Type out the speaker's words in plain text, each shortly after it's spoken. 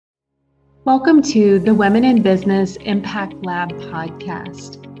Welcome to the Women in Business Impact Lab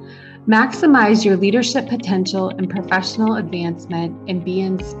podcast. Maximize your leadership potential and professional advancement and be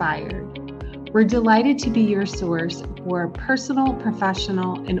inspired. We're delighted to be your source for personal,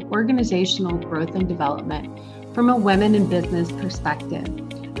 professional, and organizational growth and development from a women in business perspective.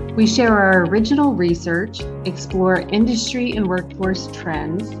 We share our original research, explore industry and workforce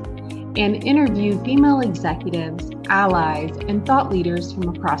trends, and interview female executives, allies, and thought leaders from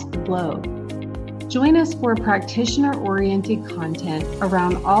across the globe. Join us for practitioner-oriented content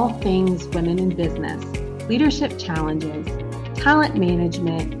around all things women in business, leadership challenges, talent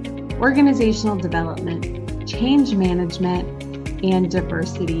management, organizational development, change management, and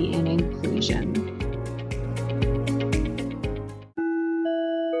diversity and inclusion.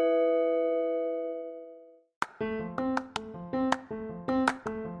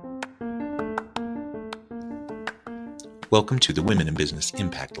 Welcome to the Women in Business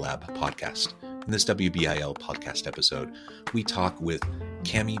Impact Lab podcast. In this WBIL podcast episode, we talk with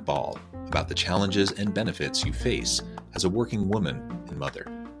Kamilyn Ball about the challenges and benefits you face as a working woman and mother.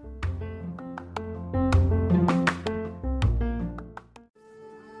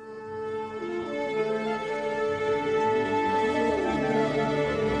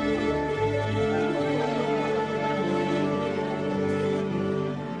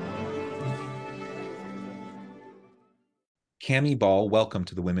 Kamilyn Ball, welcome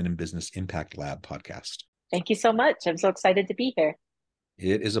to the Women in Business Impact Lab podcast. Thank you so much. I'm so excited to be here.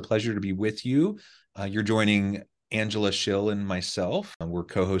 It is a pleasure to be with you. You're joining Angela Schill and myself. We're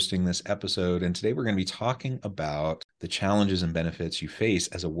co-hosting this episode, and today we're going to be talking about the challenges and benefits you face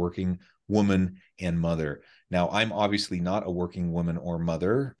as a working woman and mother. Now, I'm obviously not a working woman or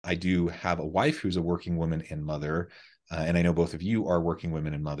mother. I do have a wife who's a working woman and mother. And I know both of you are working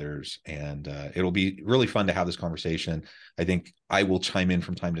women and mothers, and it'll be really fun to have this conversation. I think I will chime in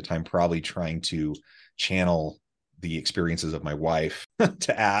from time to time, probably trying to channel the experiences of my wife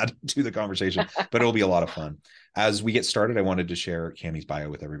to add to the conversation, but it'll be a lot of fun. As we get started, I wanted to share Kamilyn's bio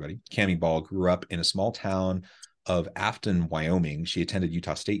with everybody. Kamilyn Ball grew up in a small town of Afton, Wyoming. She attended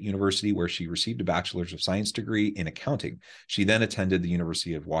Utah State University, where she received a Bachelor's of Science degree in accounting. She then attended the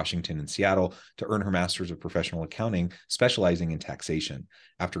University of Washington in Seattle to earn her Master's of Professional Accounting, specializing in taxation.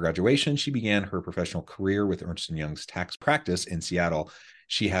 After graduation, she began her professional career with Ernst & Young's tax practice in Seattle.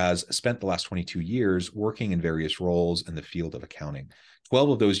 She has spent the last 22 years working in various roles in the field of accounting.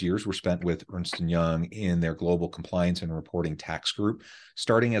 12 of those years were spent with Ernst & Young in their global compliance and reporting tax group,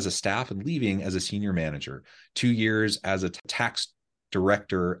 starting as a staff and leaving as a senior manager. 2 years as a tax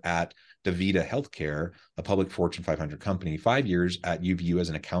director at DaVita Healthcare, a public Fortune 500 company. 5 years at UVU as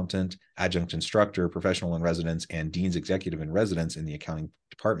an accountant, adjunct instructor, professional in residence, and dean's executive in residence in the accounting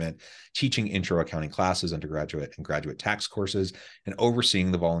department, teaching intro accounting classes, undergraduate and graduate tax courses, and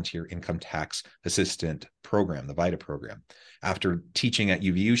overseeing the volunteer income tax assistant program, the VITA program. After teaching at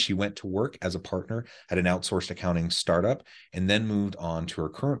UVU, she went to work as a partner at an outsourced accounting startup, and then moved on to her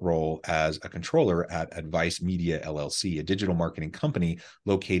current role as a controller at Advice Media LLC, a digital marketing company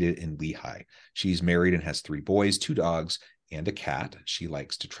located in Lehigh. She's married and has 3 boys, 2 dogs, and a cat. She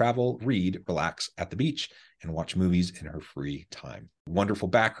likes to travel, read, relax at the beach, and watch movies in her free time. Wonderful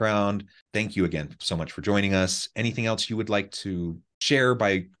background. Thank you again so much for joining us. Anything else you would like to share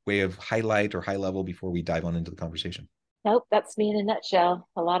by way of highlight or high level before we dive on into the conversation? Nope, that's me in a nutshell.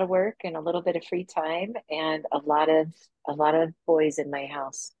 A lot of work and a little bit of free time and a lot of boys in my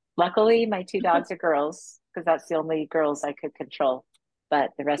house. Luckily, my 2 dogs are girls because that's the only girls I could control.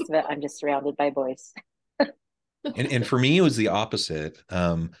 But the rest of it, I'm just surrounded by boys. And for me, it was the opposite.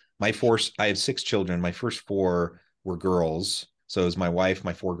 I have 6 children. My first 4 were girls. So it was my wife,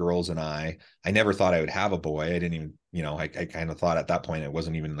 my 4 girls, and I. I never thought I would have a boy. I didn't even, I kind of thought at that point it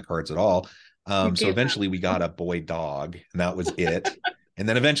wasn't even in the cards at all. So eventually we got a boy dog, and that was it. And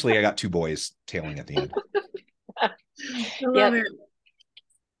then eventually I got 2 boys tailing at the end. I love it.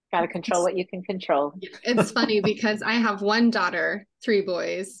 Got to control what you can control. It's funny because I have 1 daughter, 3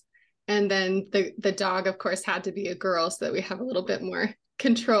 boys, and then the dog, of course, had to be a girl so that we have a little bit more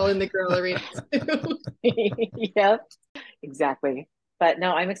control in the girl arena too. Yep, exactly. But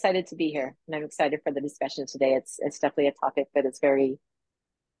no, I'm excited to be here, and I'm excited for the discussion today. It's definitely a topic that is very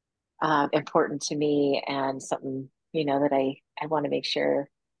important to me, and something that I want to make sure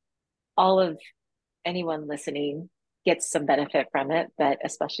all of anyone listening gets some benefit from it, but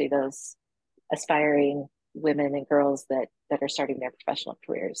especially those aspiring women and girls that are starting their professional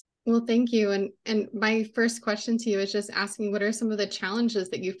careers. Well, thank you. And my first question to you is just asking, what are some of the challenges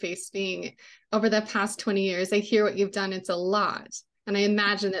that you faced being over the past 20 years? I hear what you've done. It's a lot. And I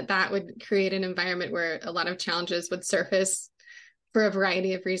imagine that would create an environment where a lot of challenges would surface for a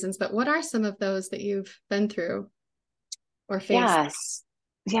variety of reasons, but what are some of those that you've been through or faced? Yes.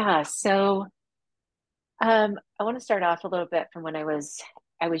 Yeah. So I want to start off a little bit from when I was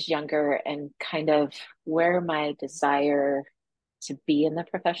younger and kind of where my desire to be in the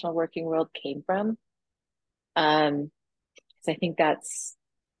professional working world came from. Because I think that's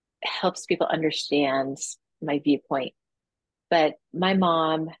helps people understand my viewpoint. But my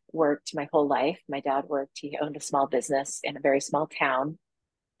mom worked my whole life. My dad worked, he owned a small business in a very small town.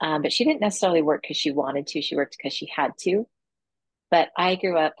 But she didn't necessarily work because she wanted to, she worked because she had to. But I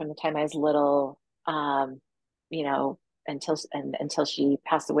grew up from the time I was little, you know, until she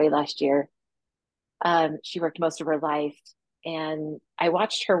passed away last year. She worked most of her life, and I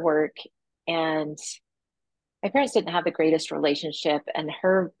watched her work. And my parents didn't have the greatest relationship, and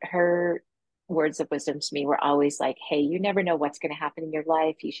her words of wisdom to me were always like, "Hey, you never know what's going to happen in your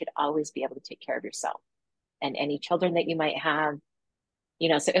life. You should always be able to take care of yourself and any children that you might have."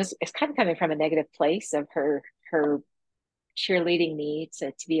 So it's kind of coming from a negative place of her cheerleading me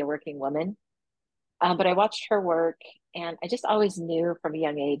to be a working woman. But I watched her work, and I just always knew from a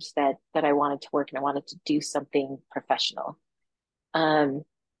young age that I wanted to work and I wanted to do something professional. Um,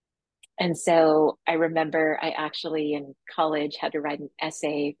 and so I remember I actually in college had to write an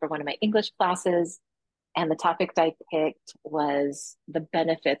essay for one of my English classes, and the topic I picked was the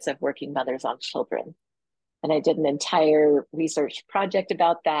benefits of working mothers on children. And I did an entire research project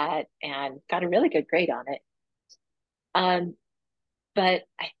about that and got a really good grade on it. But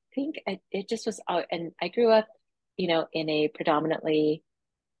I think it just was, and I grew up, in a predominantly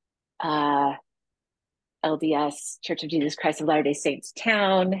uh, LDS Church of Jesus Christ of Latter-day Saints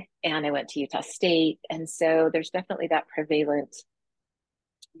town, and I went to Utah State. And so there's definitely that prevalent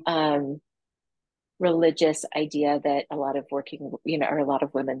um, religious idea that a lot of working, or a lot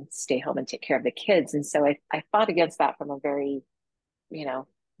of women stay home and take care of the kids. And so I fought against that from a very,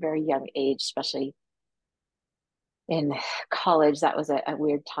 very young age, especially in college. That was a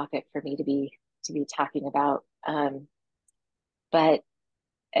weird topic for me to be talking about. But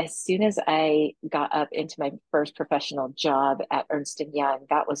as soon as I got up into my first professional job at Ernst & Young,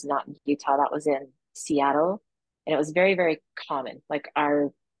 that was not in Utah, that was in Seattle. And it was very, very common. Like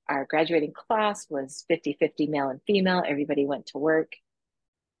our graduating class was 50-50 male and female. Everybody went to work.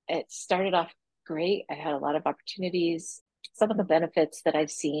 It started off great. I had a lot of opportunities. Some of the benefits that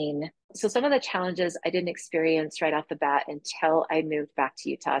I've seen. So some of the challenges I didn't experience right off the bat until I moved back to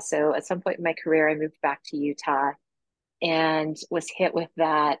Utah. So at some point in my career, I moved back to Utah and was hit with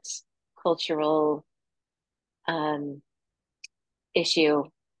that cultural issue,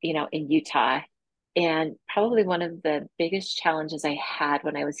 in Utah. And probably one of the biggest challenges I had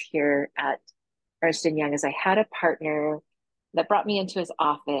when I was here at Ernst & Young is I had a partner that brought me into his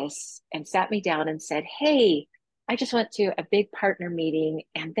office and sat me down and said, "Hey, I just went to a big partner meeting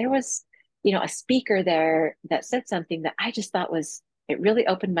and there was, a speaker there that said something that I just thought it really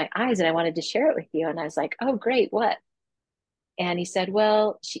opened my eyes and I wanted to share it with you." And I was like, "Oh, great. What?" And he said,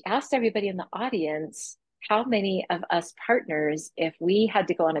 "Well, she asked everybody in the audience, how many of us partners, if we had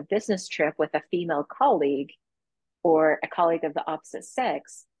to go on a business trip with a female colleague or a colleague of the opposite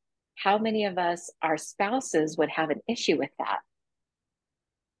sex, how many of us, our spouses, would have an issue with that?"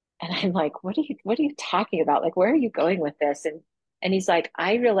 And I'm like, what are you talking about? Like, where are you going with this? And he's like,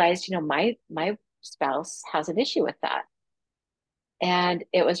 "I realized, my spouse has an issue with that." And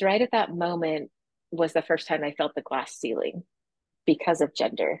it was right at that moment was the first time I felt the glass ceiling because of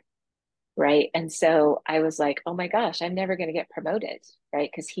gender. Right. And so I was like, oh my gosh, I'm never going to get promoted. Right.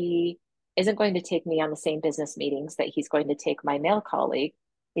 Because he isn't going to take me on the same business meetings that he's going to take my male colleague.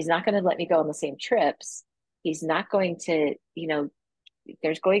 He's not going to let me go on the same trips. He's not going to,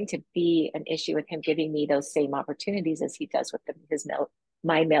 there's going to be an issue with him giving me those same opportunities as he does with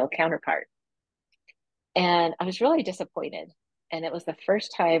my male counterpart. And I was really disappointed. And it was the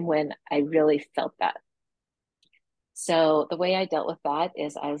first time when I really felt that. So the way I dealt with that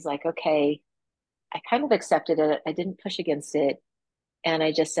is I was like, okay, I kind of accepted it. I didn't push against it. And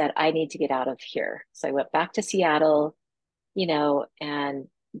I just said, I need to get out of here. So I went back to Seattle, and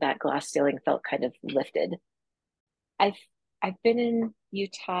that glass ceiling felt kind of lifted. I've been in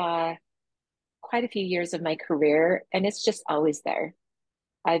Utah quite a few years of my career, and it's just always there.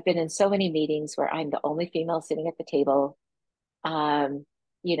 I've been in so many meetings where I'm the only female sitting at the table. Um,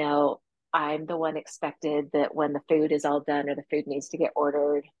 you know, I'm the one expected that when the food is all done or the food needs to get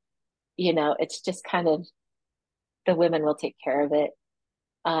ordered, it's just kind of the women will take care of it.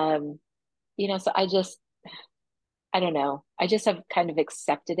 Um, so I don't know. I just have kind of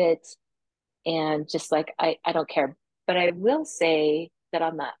accepted it and just like, I don't care. But I will say that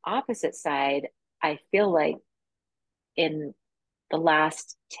on the opposite side, I feel like in the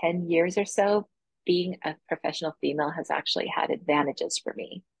last 10 years or so, being a professional female has actually had advantages for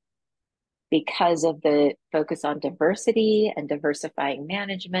me because of the focus on diversity and diversifying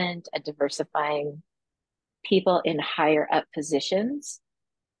management and diversifying people in higher up positions.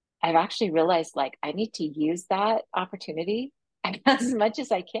 I've actually realized like I need to use that opportunity as much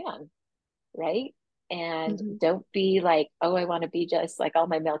as I can, right? And don't be like, oh, I want to be just like all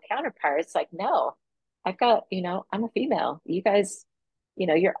my male counterparts. Like, no, I've got, I'm a female. You guys,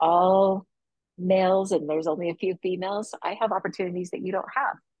 you're all males and there's only a few females. So I have opportunities that you don't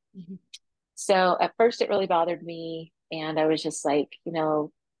have. Mm-hmm. So at first it really bothered me. And I was just like,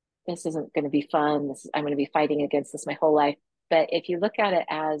 this isn't going to be fun. I'm going to be fighting against this my whole life. But if you look at it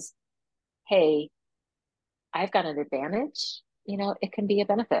as, hey, I've got an advantage, it can be a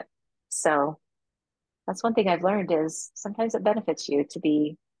benefit. So that's one thing I've learned is sometimes it benefits you to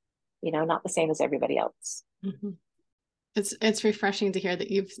be, not the same as everybody else. Mm-hmm. It's refreshing to hear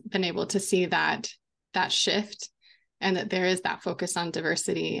that you've been able to see that shift and that there is that focus on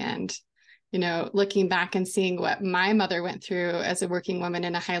diversity and, looking back and seeing what my mother went through as a working woman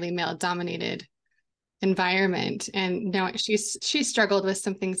in a highly male dominated environment. And now she struggled with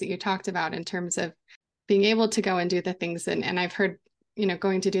some things that you talked about in terms of being able to go and do the things. And I've heard,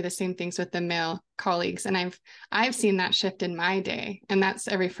 going to do the same things with the male colleagues. And I've seen that shift in my day. And that's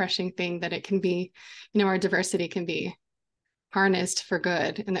a refreshing thing that it can be, our diversity can be harnessed for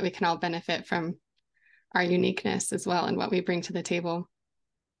good and that we can all benefit from our uniqueness as well and what we bring to the table.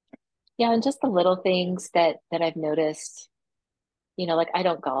 Yeah. And just the little things that I've noticed, like I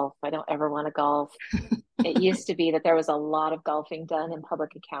don't golf. I don't ever want to golf. It used to be that there was a lot of golfing done in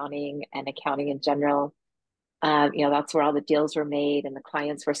public accounting and accounting in general. That's where all the deals were made and the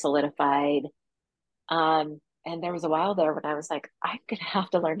clients were solidified. And there was a while there when I was like, I'm gonna have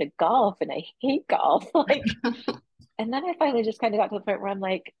to learn to golf, and I hate golf. Like, and then I finally just kind of got to the point where I'm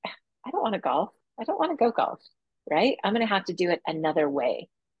like, I don't want to golf. I don't want to go golf, right? I'm gonna have to do it another way.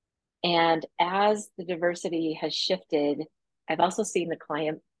 And as the diversity has shifted, I've also seen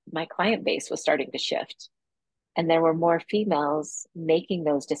my client base was starting to shift, and there were more females making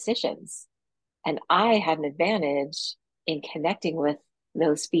those decisions. And I had an advantage in connecting with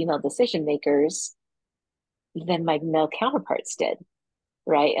those female decision makers than my male counterparts did.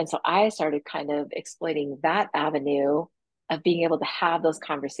 Right. And so I started kind of exploiting that avenue of being able to have those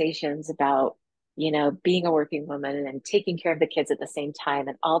conversations about, being a working woman and taking care of the kids at the same time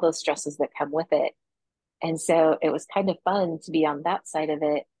and all those stresses that come with it. And so it was kind of fun to be on that side of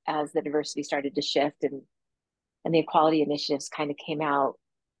it as the diversity started to shift and the equality initiatives kind of came out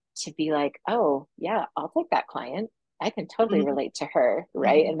to be like, oh yeah, I'll take that client. I can totally relate to her.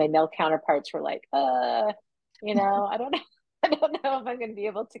 Right. And my male counterparts were like, I don't know. I don't know if I'm going to be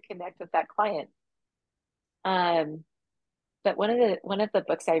able to connect with that client. But one of the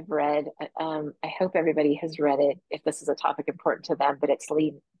books I've read, I hope everybody has read it if this is a topic important to them, but it's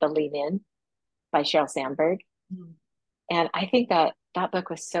Lean In by Sheryl Sandberg. Mm-hmm. And I think that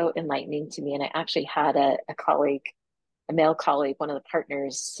book was so enlightening to me. And I actually had a colleague, a male colleague, one of the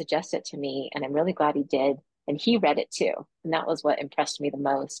partners suggest it to me. And I'm really glad he did. And he read it too. And that was what impressed me the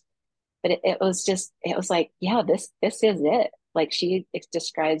most. But it was like, yeah, this is it. Like it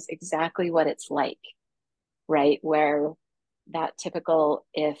describes exactly what it's like, right? Where that typical,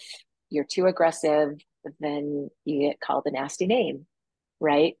 if you're too aggressive, then you get called a nasty name,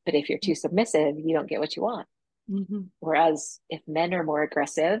 right? But if you're too submissive, you don't get what you want. Mm-hmm. Whereas if men are more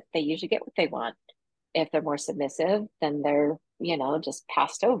aggressive, they usually get what they want. If they're more submissive, then they're, just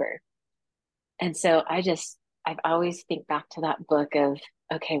passed over. And so I've always think back to that book of,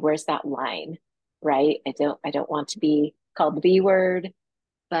 okay, where's that line, right? I don't want to be called the B word,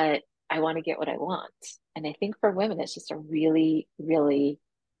 but I want to get what I want. And I think for women, it's just a really, really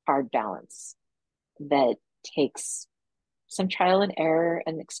hard balance that takes some trial and error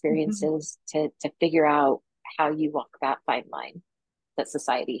and experiences to figure out how you walk that fine line that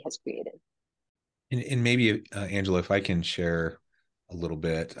society has created. And maybe, Angela, if I can share a little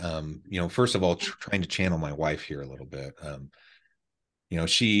bit, first of all, trying to channel my wife here a little bit.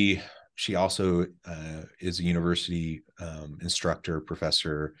 She also is a university instructor,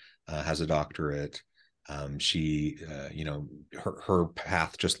 professor, has a doctorate. Her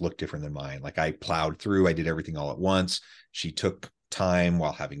path just looked different than mine. Like I plowed through, I did everything all at once. She took time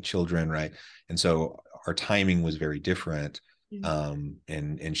while having children, right? And so our timing was very different.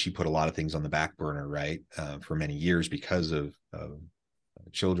 And she put a lot of things on the back burner, right, for many years because of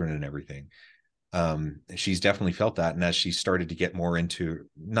children and everything. She's definitely felt that. And as she started to get more into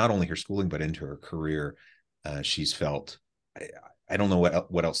not only her schooling, but into her career, she's felt, I don't know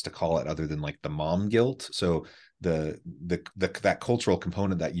what else to call it other than like the mom guilt. So that cultural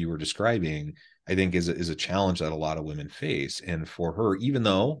component that you were describing, I think is a challenge that a lot of women face. And for her, even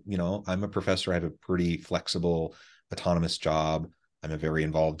though, you know, I'm a professor, I have a pretty flexible, autonomous job. I'm a very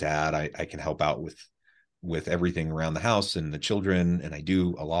involved dad. I can help out with everything around the house and the children, and I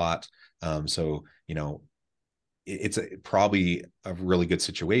do a lot. So, you know, it's probably a really good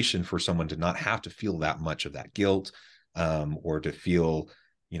situation for someone to not have to feel that much of that guilt, or to feel,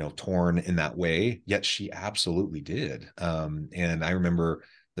 you know, torn in that way. Yet she absolutely did. And I remember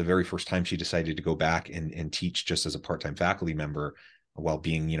the very first time she decided to go back and teach just as a part-time faculty member, while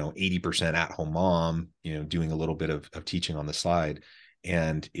being, you know, 80% at-home mom, you know, doing a little bit of teaching on the side.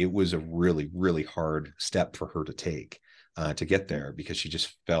 And it was a really, really hard step for her to take, to get there, because she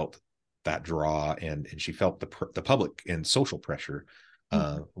just felt that draw, and she felt the public and social pressure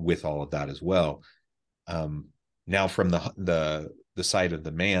with all of that as well. Now from the side of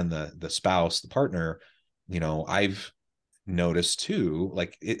the man, the spouse, the partner, you know, I've noticed too,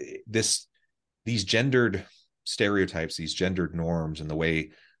 like these gendered stereotypes, these gendered norms, and the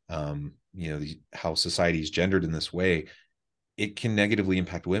way, you know, how society is gendered in this way, it can negatively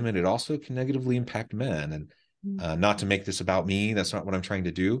impact women. It also can negatively impact men. And not to make this about me, that's not what I'm trying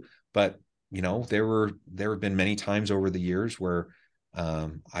to do. But, you know, there have been many times over the years where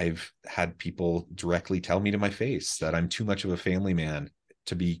I've had people directly tell me to my face that I'm too much of a family man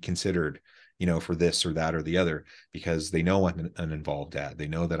to be considered, you know, for this or that or the other, because they know I'm an involved dad. They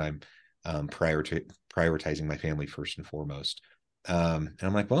know that I'm prioritizing my family first and foremost. And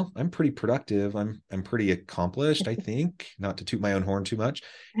I'm like, well, I'm pretty productive. I'm pretty accomplished, I think, not to toot my own horn too much.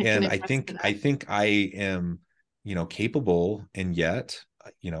 And I think I am, you know, capable, and yet,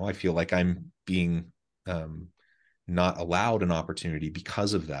 you know, I feel like I'm being not allowed an opportunity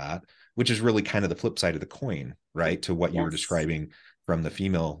because of that, which is really kind of the flip side of the coin, right? To what you were describing from the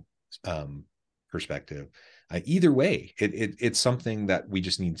female perspective. Either way, it's something that we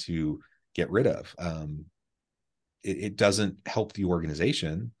just need to get rid of. It doesn't help the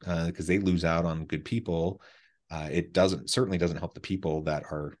organization, because they lose out on good people. It certainly doesn't help the people that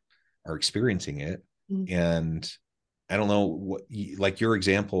are experiencing it. And I don't know what, like your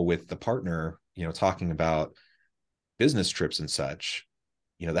example with the partner, you know, talking about business trips and such,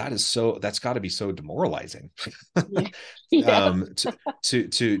 you know, that's got to be so demoralizing. Yeah.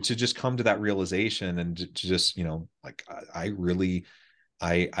 To just come to that realization, and to just, you know, like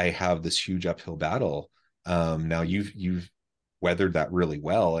I have this huge uphill battle. Now you've weathered that really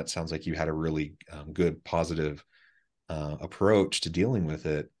well. It sounds like you had a really good, positive approach to dealing with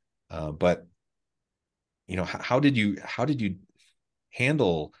it. But you know, how did you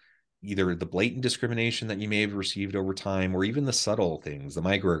handle either the blatant discrimination that you may have received over time, or even the subtle things, the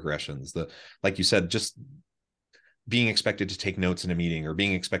microaggressions, like you said, just being expected to take notes in a meeting, or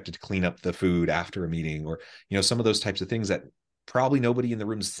being expected to clean up the food after a meeting, or, you know, some of those types of things that probably nobody in the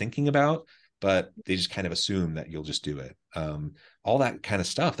room is thinking about, but they just kind of assume that you'll just do it. All that kind of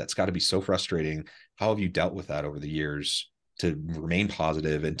stuff, that's got to be so frustrating. How have you dealt with that over the years to remain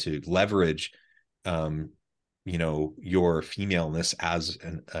positive and to leverage, you know, your femaleness as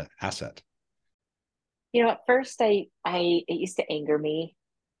an asset? You know, at first it used to anger me,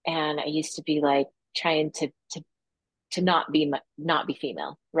 and I used to be like trying to not be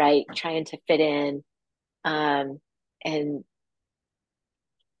female, right? Trying to fit in, and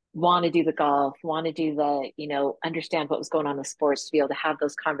want to do the golf, want to do the, you know, understand what was going on in sports, to be able to have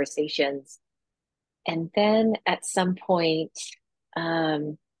those conversations. And then at some point, I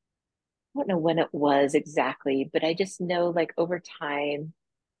don't know when it was exactly, but I just know, like, over time,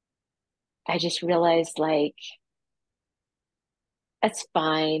 I just realized, like, that's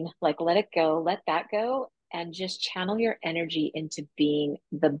fine. Like, let it go, let that go, and just channel your energy into being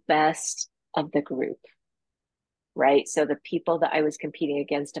the best of the group, right? So the people that I was competing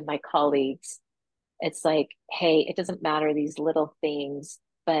against and my colleagues, it's like, hey, it doesn't matter these little things,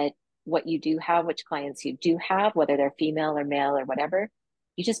 but what you do have, which clients you do have, whether they're female or male or whatever,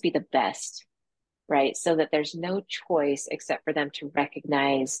 you just be the best, right? So that there's no choice except for them to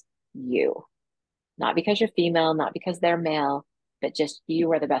recognize you, not because you're female, not because they're male, but just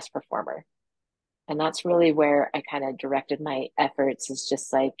you are the best performer. And that's really where I kind of directed my efforts, is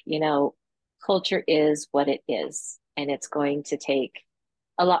just like, you know, culture is what it is. And it's going to take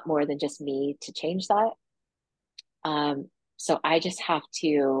a lot more than just me to change that. So I just have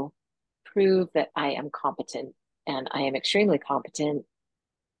to prove that I am competent, and I am extremely competent,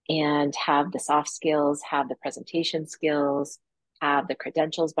 and have the soft skills, have the presentation skills, have the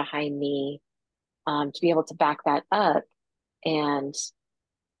credentials behind me, to be able to back that up. And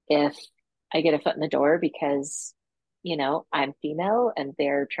if I get a foot in the door because I'm female and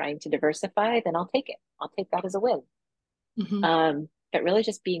they're trying to diversify, then I'll take it. I'll take that as a win. But really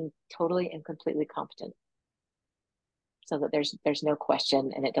just being totally and completely competent so that there's no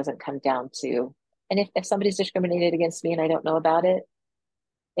question and it doesn't come down to, and if somebody's discriminated against me and I don't know about it,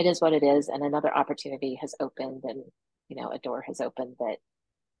 it is what it is. And another opportunity has opened and, a door has opened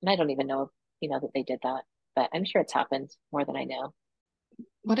and I don't even know, that they did that, but I'm sure it's happened more than I know.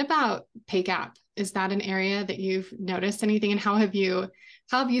 What about pay gap? Is that an area that you've noticed anything? And how have you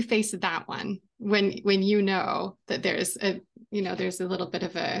faced that one when you know that there's a little bit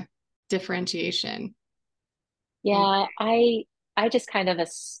of a differentiation? Yeah, I just kind of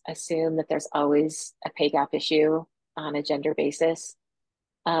assume that there's always a pay gap issue on a gender basis.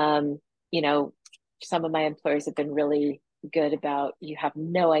 Um, you know, some of my employers have been really good about, you have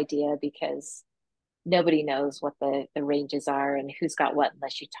no idea because nobody knows what the ranges are and who's got what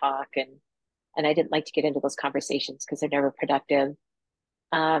unless you talk. And I didn't like to get into those conversations because they're never productive.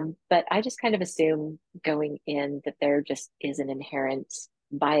 But I just kind of assume going in that there just is an inherent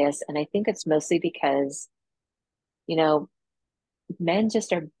bias. And I think it's mostly because, men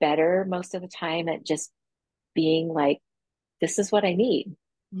just are better most of the time at just being like, this is what I need.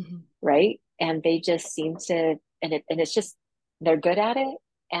 Right. And they just seem to, and it's just, they're good at it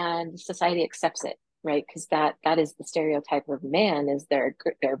and society accepts it. Right. Because that is the stereotype of man, is they're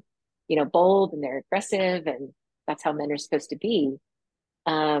bold and they're aggressive, and that's how men are supposed to be.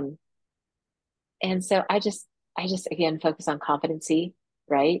 And so I just again focus on competency,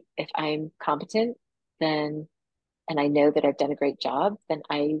 right? If I'm competent, then, and I know that I've done a great job, then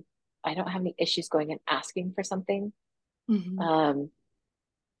I don't have any issues going and asking for something. But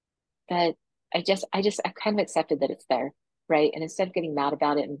I've kind of accepted that it's there, right? And instead of getting mad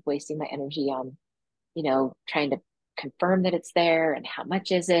about it and wasting my energy on, trying to confirm that it's there and how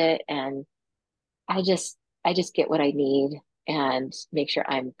much is it, and I just get what I need and make sure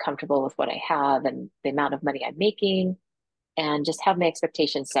I'm comfortable with what I have and the amount of money I'm making, and just have my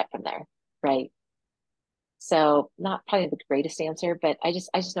expectations set from there, right? So not probably the greatest answer, but I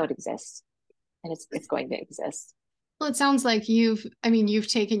just know it exists, and it's going to exist. Well, it sounds like you've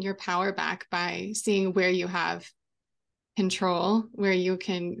taken your power back by seeing where you have control, where you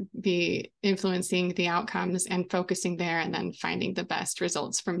can be influencing the outcomes and focusing there, and then finding the best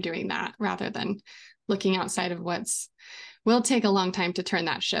results from doing that, rather than looking outside of will take a long time to turn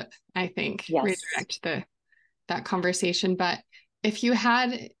that ship, I think. Yes. Redirect that conversation. But if you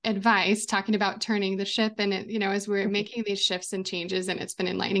had advice talking about turning the ship, and as we're making these shifts and changes, and it's been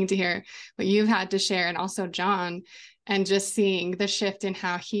enlightening to hear what you've had to share, and also John, and just seeing the shift in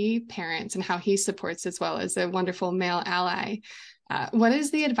how he parents and how he supports, as well as a wonderful male ally. What is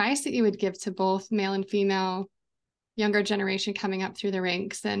the advice that you would give to both male and female younger generation coming up through the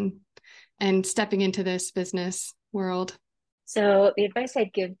ranks and stepping into this business world? So the advice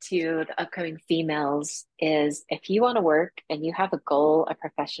I'd give to the upcoming females is, if you want to work and you have a goal, a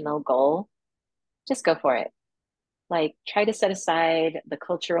professional goal, just go for it. Like, try to set aside the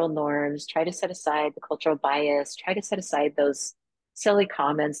cultural norms, try to set aside the cultural bias, try to set aside those silly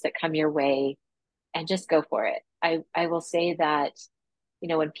comments that come your way, and just go for it. I will say that,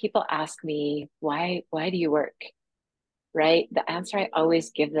 when people ask me, why do you work? Right? The answer I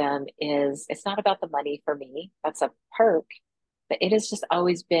always give them is, it's not about the money for me. That's a perk. But it has just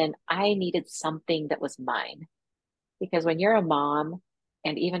always been, I needed something that was mine. Because when you're a mom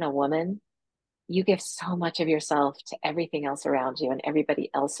and even a woman, you give so much of yourself to everything else around you and everybody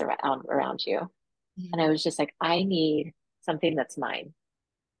else around you. And I was just like, I need something that's mine.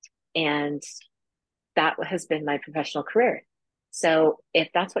 And that has been my professional career. So if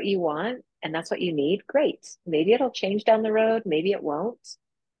that's what you want and that's what you need, great. Maybe it'll change down the road. Maybe it won't.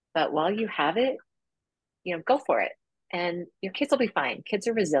 But while you have it, go for it. And your kids will be fine. Kids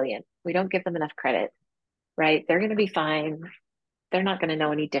are resilient. We don't give them enough credit, right? They're going to be fine. They're not going to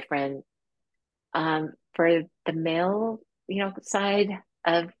know any different. For the male, side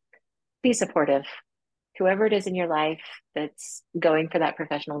of, be supportive. Whoever it is in your life that's going for that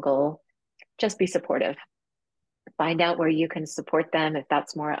professional goal, just be supportive. Find out where you can support them. If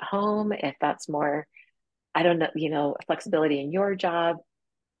that's more at home, if that's more, I don't know, flexibility in your job,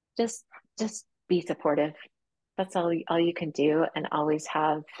 just be supportive. That's all you can do, and always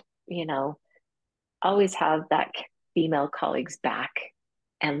have that female colleagues back,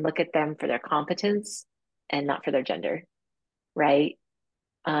 and look at them for their competence and not for their gender. Right.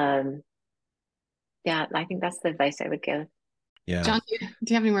 Yeah, I think that's the advice I would give. Yeah. John, do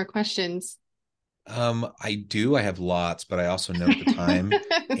you have any more questions? I do. I have lots, but I also note the time,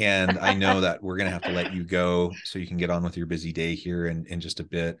 and I know that we're going to have to let you go so you can get on with your busy day here in just a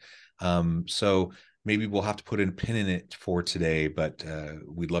bit. So maybe we'll have to put a pin in it for today, but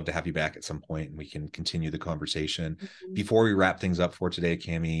we'd love to have you back at some point and we can continue the conversation. Mm-hmm. Before we wrap things up for today,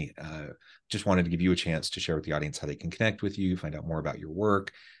 Cami, just wanted to give you a chance to share with the audience how they can connect with you, find out more about your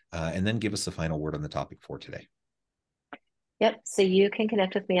work, and then give us the final word on the topic for today. Yep. So you can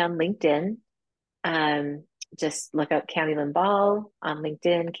connect with me on LinkedIn. Just look up Kamilyn Ball on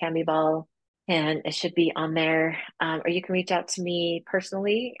LinkedIn, Cami Ball, and it should be on there. Or you can reach out to me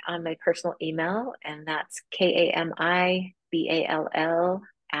personally on my personal email, and that's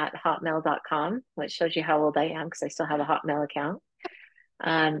KAMIBALL@hotmail.com, which shows you how old I am because I still have a Hotmail account.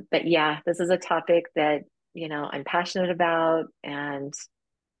 But yeah, this is a topic that, I'm passionate about and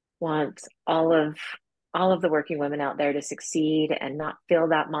want all of the working women out there to succeed and not feel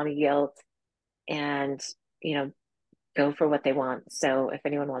that mommy guilt and, go for what they want. So if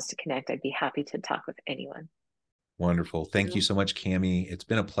anyone wants to connect, I'd be happy to talk with anyone. Wonderful. Thank you so much, Cami. It's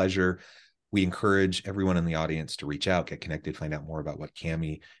been a pleasure. We encourage everyone in the audience to reach out, get connected, find out more about what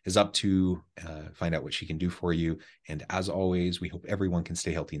Cami is up to, find out what she can do for you. And as always, we hope everyone can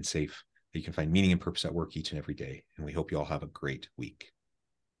stay healthy and safe, that you can find meaning and purpose at work each and every day. And we hope you all have a great week.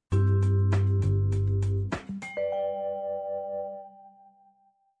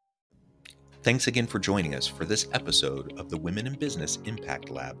 Thanks again for joining us for this episode of the Women in Business Impact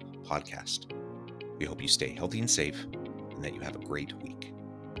Lab podcast. We hope you stay healthy and safe and that you have a great week.